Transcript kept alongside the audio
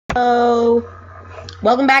Hello.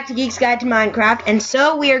 Welcome back to Geek's Guide to Minecraft, and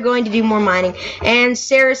so we are going to do more mining, and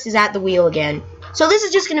Serus is at the wheel again. So this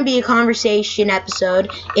is just going to be a conversation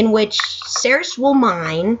episode in which Serus will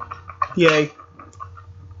mine. Yay.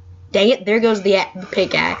 Dang it, there goes the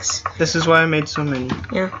pickaxe. This is why I made so many.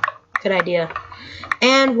 Yeah, good idea.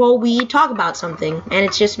 And, well, we talk about something, and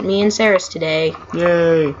it's just me and Serus today.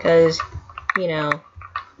 Yay. Because, you know,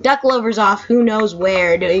 Duck Lover's off who knows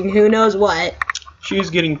where, doing who knows what.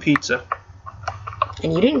 She's getting pizza.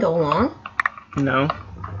 And you didn't go along? No.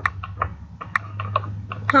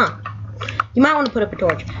 Huh. You might want to put up a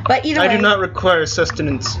torch. But either way... I do not require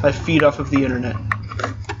sustenance. I feed off of the internet.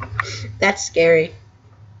 That's scary.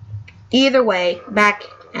 Either way, back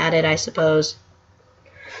at it, I suppose.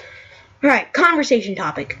 Alright, conversation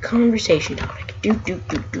topic. Conversation topic.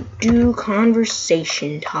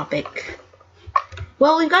 Conversation topic.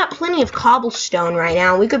 Well, we've got plenty of cobblestone right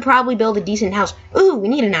now. We could probably build a decent house. Ooh, we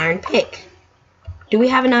need an iron pick. Do we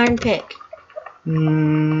have an iron pick?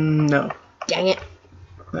 No. Dang it.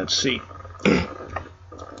 Let's see.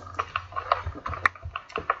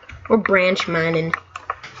 We're branch mining.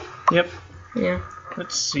 Yep. Yeah.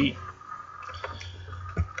 Let's see.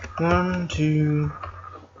 1, 2...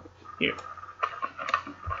 Here.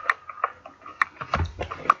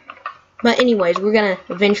 But anyways, we're gonna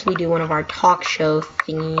eventually do one of our talk show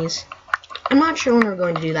thingies. I'm not sure when we're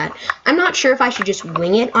going to do that. I'm not sure if I should just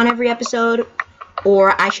wing it on every episode,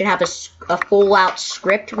 or I should have a full-out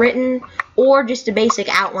script written, or just a basic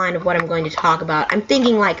outline of what I'm going to talk about. I'm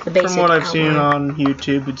thinking like the basic outline. From what I've seen on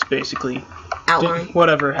YouTube, it's basically outline.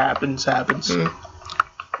 Whatever happens, happens.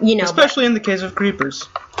 You know, especially in the case of creepers.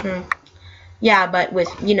 Yeah, but with,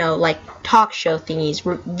 you know, like talk show thingies,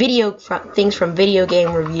 things from video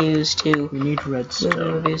game reviews to we need redstone.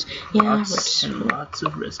 movie reviews. Yeah, lots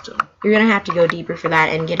of redstone. You're gonna have to go deeper for that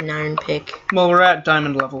and get an iron pick. Well, we're at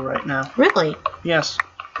diamond level right now. Really? Yes.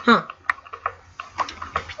 Huh.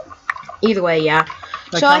 Either way, yeah.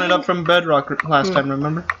 I counted up from bedrock last time,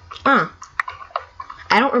 remember? I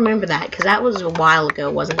don't remember that, because that was a while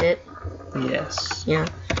ago, wasn't it? Yes. Yeah.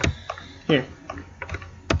 Here.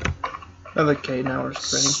 Okay, now we're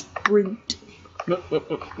sprinting.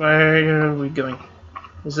 Where are we going?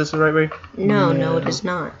 Is this the right way? No, it is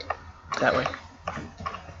not. That way.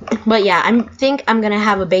 But yeah, I think I'm gonna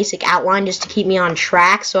have a basic outline just to keep me on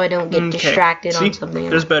track, so I don't get distracted on something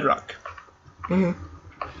else. There's bedrock. And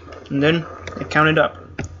then I counted up.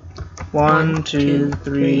 1, 2,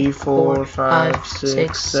 3, 4, 5,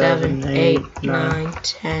 6, 7, 8, 9,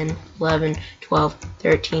 10, 11, 12,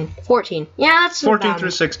 13, 14. Yeah, that's 14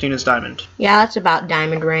 through 16 is diamond. Yeah, that's about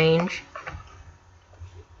diamond range.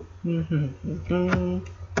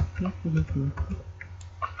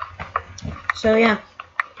 So yeah,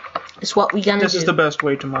 it's what we gonna do. This is the best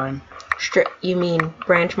way to mine. You mean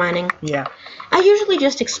branch mining? Yeah. I usually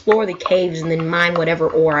just explore the caves and then mine whatever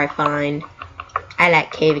ore I find. I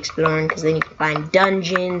like cave exploring because then you can find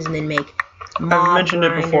dungeons and then make mob I've mentioned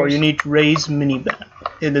grinders. it before. You need to raise minimap.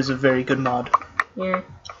 It is a very good mod. Yeah.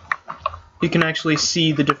 You can actually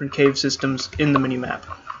see the different cave systems in the minimap,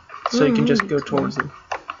 so you can just go towards them.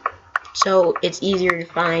 So it's easier to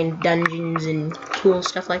find dungeons and cool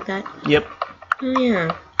stuff like that. Yep. Oh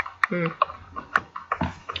yeah.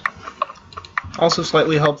 Also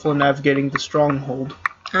slightly helpful in navigating the stronghold.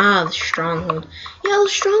 Ah, the stronghold. Yeah, the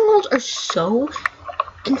strongholds are so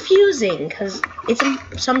confusing because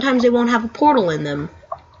sometimes they won't have a portal in them.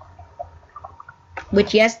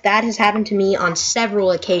 Which, yes, that has happened to me on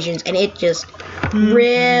several occasions, and it just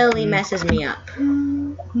really messes me up.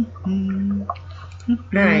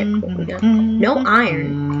 Alright, what we got? No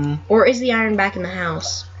iron. Or is the iron back in the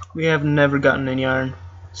house? We have never gotten any iron,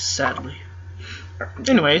 sadly. Are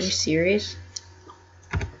Anyways. you serious?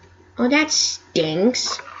 Oh, that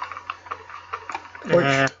stinks. Who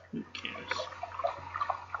cares?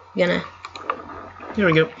 Gonna. Here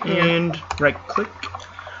we go. And right click.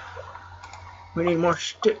 We need more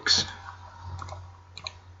sticks.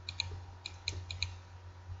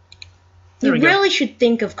 You really should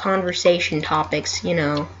think of conversation topics, you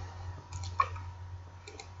know.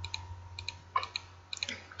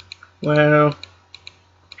 Well.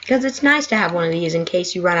 Because it's nice to have one of these in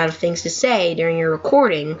case you run out of things to say during your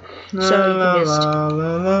recording. So you can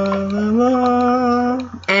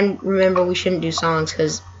just... And remember, we shouldn't do songs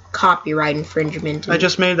because copyright infringement. I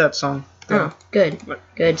just made that song. Oh, good.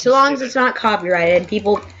 Good. So long as it's not copyrighted and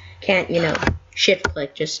people can't, you know, shift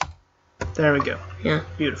click, just... There we go. Yeah.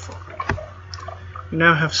 Beautiful. We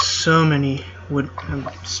now have so many wood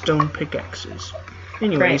stone pickaxes.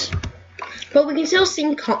 Anyways. Right. But we can still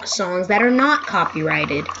sing songs that are not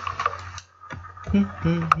copyrighted.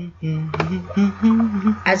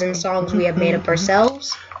 As in songs we have made up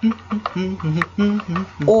ourselves?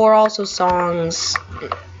 Or also songs...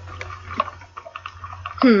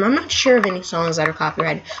 I'm not sure of any songs that are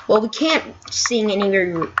copyrighted. Well, we can't sing any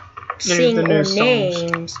or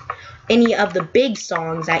names any of the big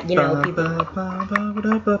songs that, you know, people...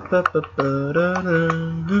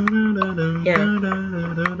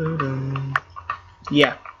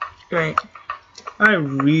 Yeah. Right. I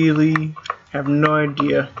really have no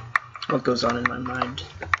idea what goes on in my mind.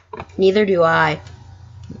 Neither do I.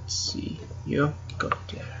 Let's see. You go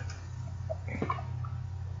there.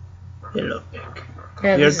 Hello, Pick.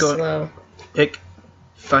 Yeah, this is slow. Pick,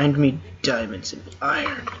 find me diamonds and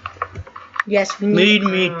iron. Yes, we need Lead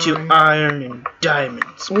me to iron and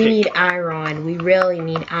diamonds. We need iron. We really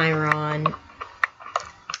need iron.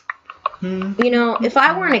 You know, if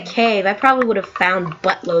I were in a cave, I probably would have found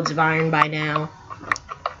buttloads of iron by now.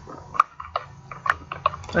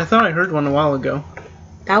 I thought I heard one a while ago.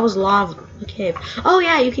 That was lava. A cave. Oh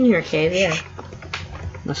yeah, you can hear a cave. Yeah.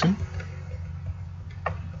 Listen.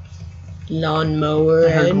 Lawnmower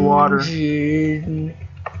engine. Water.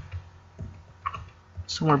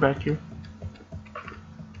 Somewhere back here.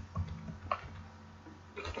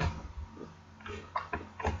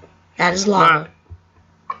 That is lava.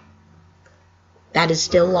 That is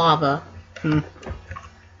still lava.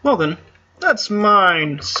 Well then, that's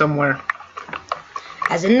mine somewhere.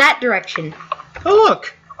 As in that direction. Oh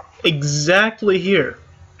look! Exactly here.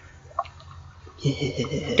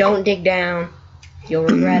 Don't dig down. You'll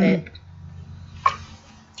regret it.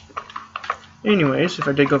 Anyways, if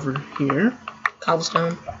I dig over here...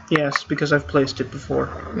 Cobblestone? Yes, because I've placed it before.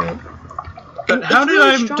 But And how did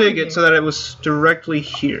really I dig it so that it was directly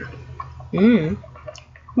here?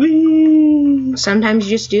 Whee! Sometimes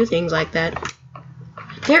you just do things like that.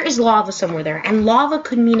 There is lava somewhere there, and lava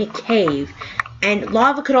could mean a cave, and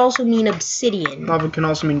lava could also mean obsidian. Lava can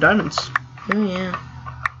also mean diamonds. Oh yeah.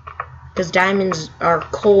 Because diamonds are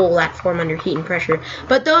coal that form under heat and pressure.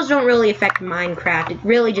 But those don't really affect Minecraft. It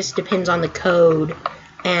really just depends on the code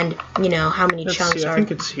and, you know, how many chunks are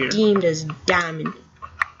deemed as diamond.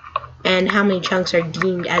 And how many chunks are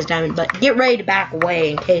deemed as diamond. But get ready to back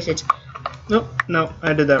away in case it's... Nope, no,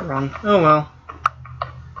 I did that wrong. Oh well.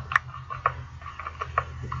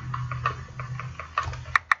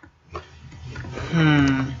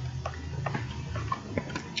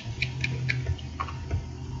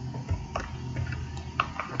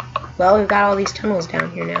 Well, we've got all these tunnels down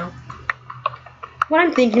here now. What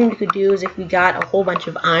I'm thinking we could do is if we got a whole bunch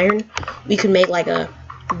of iron, we could make like a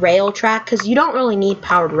rail track, because you don't really need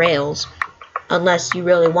powered rails unless you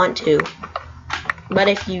really want to. But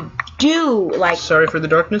if you do, like... Sorry for the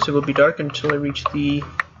darkness, it will be dark until I reach the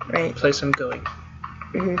place I'm going.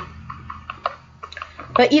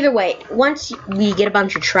 But either way, once we get a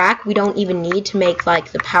bunch of track, we don't even need to make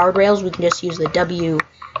like the powered rails. We can just use the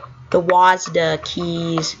WASD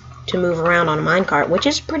keys to move around on a minecart, which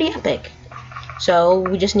is pretty epic. So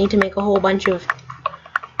we just need to make a whole bunch of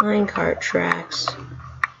minecart tracks.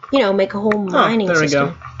 You know, make a whole mining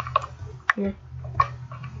system. There we go.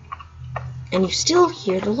 And you still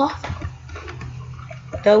hear the lava.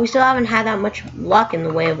 Though we still haven't had that much luck in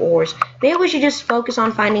the way of ores. Maybe we should just focus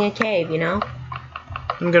on finding a cave, you know?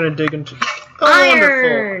 I'm gonna dig into... Oh,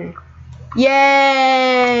 iron! Wonderful.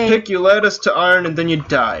 Yay! Pick, you led us to iron and then you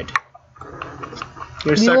died.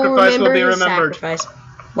 Your sacrifice will be remembered. Sacrifice.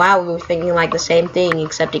 Wow, we were thinking like the same thing,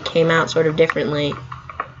 except it came out sort of differently.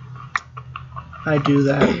 I do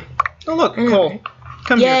that. Oh look, coal.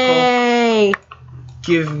 Come here, Yay! coal.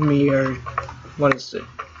 Give me your... What is it?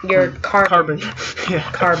 Your carbon. Yeah.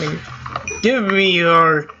 Carbon. Give me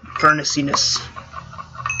your furnaciness.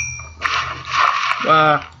 We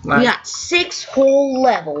got 6 whole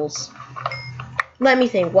levels. Let me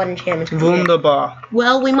think, what enchantments can we get? Wunderbar.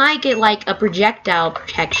 Well, we might get like a projectile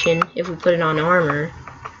protection if we put it on armor.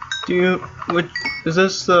 Is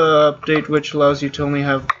this the update which allows you to only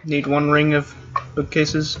need 1 ring of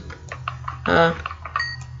bookcases? I'm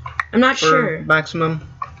not sure. Maximum?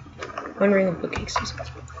 1 ring of bookcases.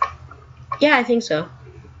 Yeah, I think so.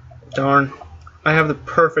 Darn. I have the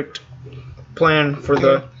perfect plan for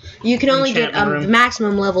the... You can only get the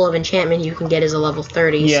maximum level of enchantment you can get is a level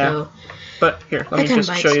 30. Yeah. So but here, let me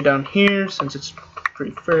just show you down here since it's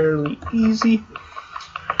pretty fairly easy.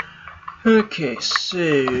 Okay,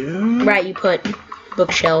 so... Right, you put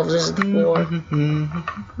bookshelves as the floor.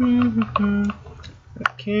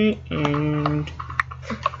 Okay, and...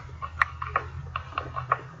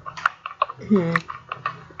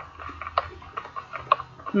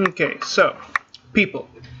 Okay, so, people,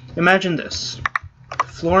 imagine this. The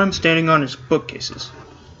floor I'm standing on is bookcases.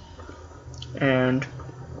 And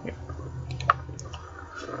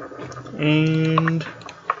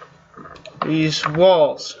these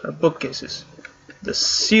walls are bookcases. The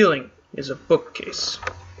ceiling is a bookcase.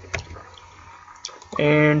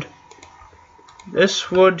 And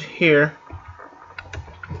this wood here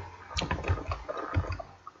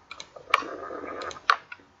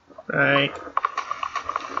right.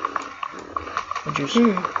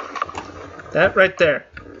 That right there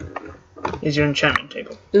is your enchantment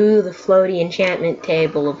table. Ooh, the floaty enchantment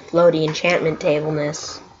table of floaty enchantment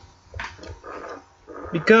tableness.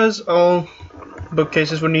 Because all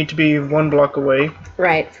bookcases would need to be 1 block away.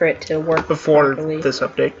 Right, for it to work before properly. this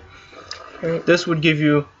update. Right. This would give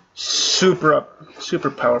you super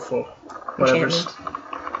powerful whatever's.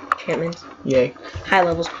 Enchantments. Yay. High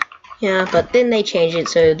levels. Yeah, but then they changed it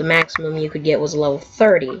so the maximum you could get was level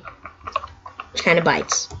 30. Which kind of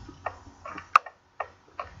bites.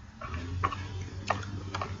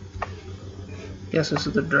 Yes, this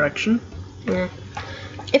is the direction. Yeah.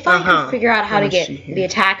 If I could figure out how to get the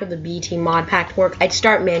Attack of the Bee Team mod pack to work, I'd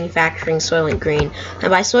start manufacturing Soylent Green. And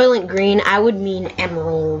by Soylent Green, I would mean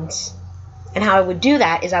emeralds. And how I would do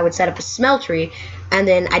that is I would set up a smeltery, and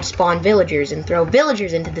then I'd spawn villagers and throw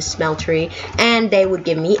villagers into the smeltery, and they would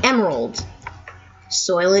give me emeralds.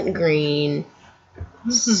 Soylent Green.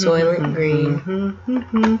 Soylent Green.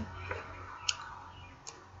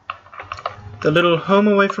 The little home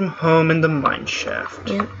away from home in the mine shaft.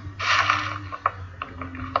 Yep.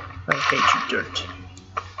 I hate you, dirt.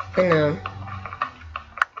 I know.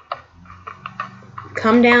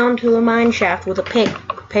 Come down to the mine shaft with a pick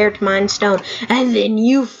prepared to mine stone, and then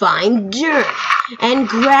you find dirt and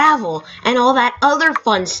gravel and all that other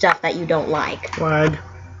fun stuff that you don't like. Lag.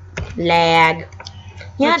 Lag.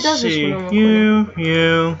 Yeah, it does this see. when I'm recording.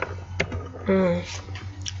 You.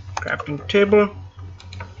 Crafting table.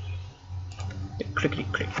 Clickety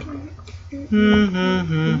click.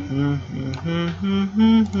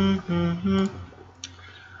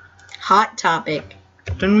 Hot topic.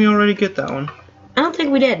 Didn't we already get that one? I don't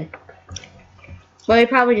think we did. Well, we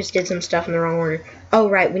probably just did some stuff in the wrong order. Oh,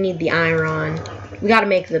 right, we need the iron. We gotta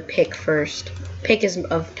make the pick first. Pick is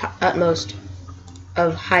of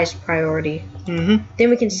highest priority. Then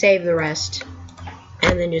we can save the rest.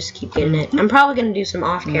 And then just keep getting it. I'm probably gonna do some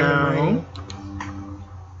off-camera mining.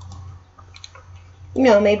 You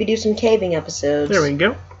know, maybe do some caving episodes. There we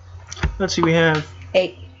go. Let's see, we have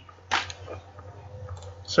 8.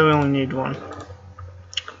 So we only need 1.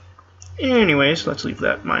 Anyways, let's leave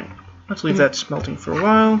that mine. Let's leave that smelting for a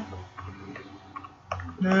while.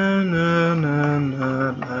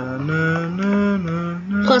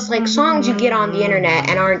 Plus, like, songs you get on the internet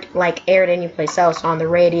and aren't, like, aired anyplace else, on the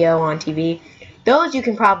radio, on TV, those you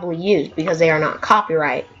can probably use because they are not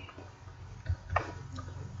copyright.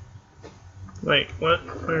 Wait, what?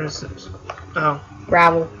 Where is this? Oh.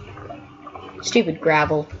 Gravel. Stupid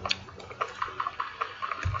gravel.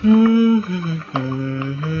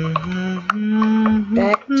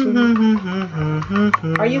 Back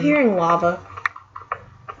to... Are you hearing lava?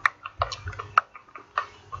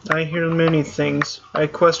 I hear many things. I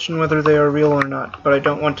question whether they are real or not, but I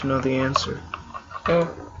don't want to know the answer. Oh.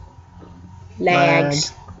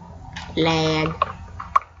 Lags. Lag.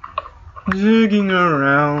 Digging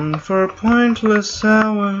around for pointless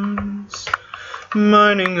hours,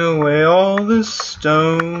 mining away all the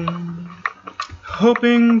stone,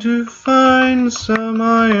 hoping to find some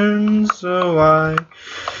iron so I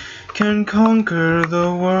can conquer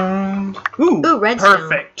the world. Ooh, redstone.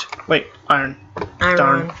 Perfect. Wait, iron. Iron.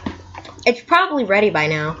 Darn. It's probably ready by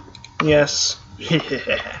now. Yes. With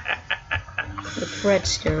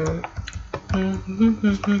redstone.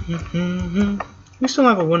 We still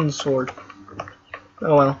have a wooden sword.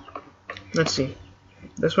 Oh well. Let's see.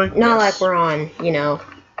 This way? Not like we're on, you know,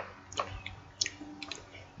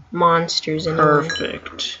 monsters anyway.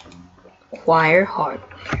 Perfect. Acquire hard.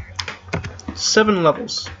 7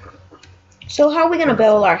 levels. So how are we gonna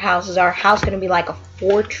build our house? Is our house gonna be like a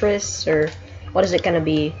fortress, or what is it gonna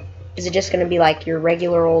be? Is it just gonna be like your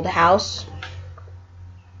regular old house?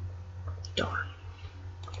 Darn.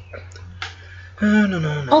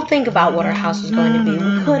 I'll think about what our house is going to be.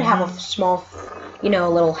 We could have a small,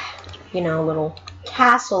 little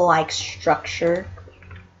castle-like structure,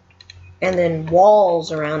 and then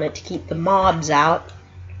walls around it to keep the mobs out.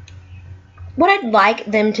 What I'd like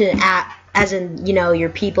them to add, as in, your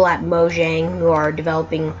people at Mojang who are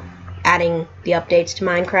adding the updates to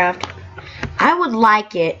Minecraft, I would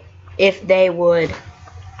like it if they would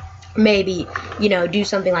maybe, do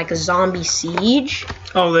something like a zombie siege.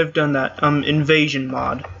 Oh, they've done that. Invasion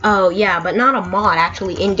mod. Oh, yeah, but not a mod,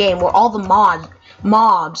 actually, in-game, where all the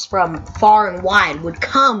mobs from far and wide would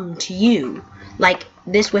come to you. like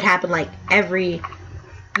this would happen like every,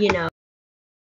 you know,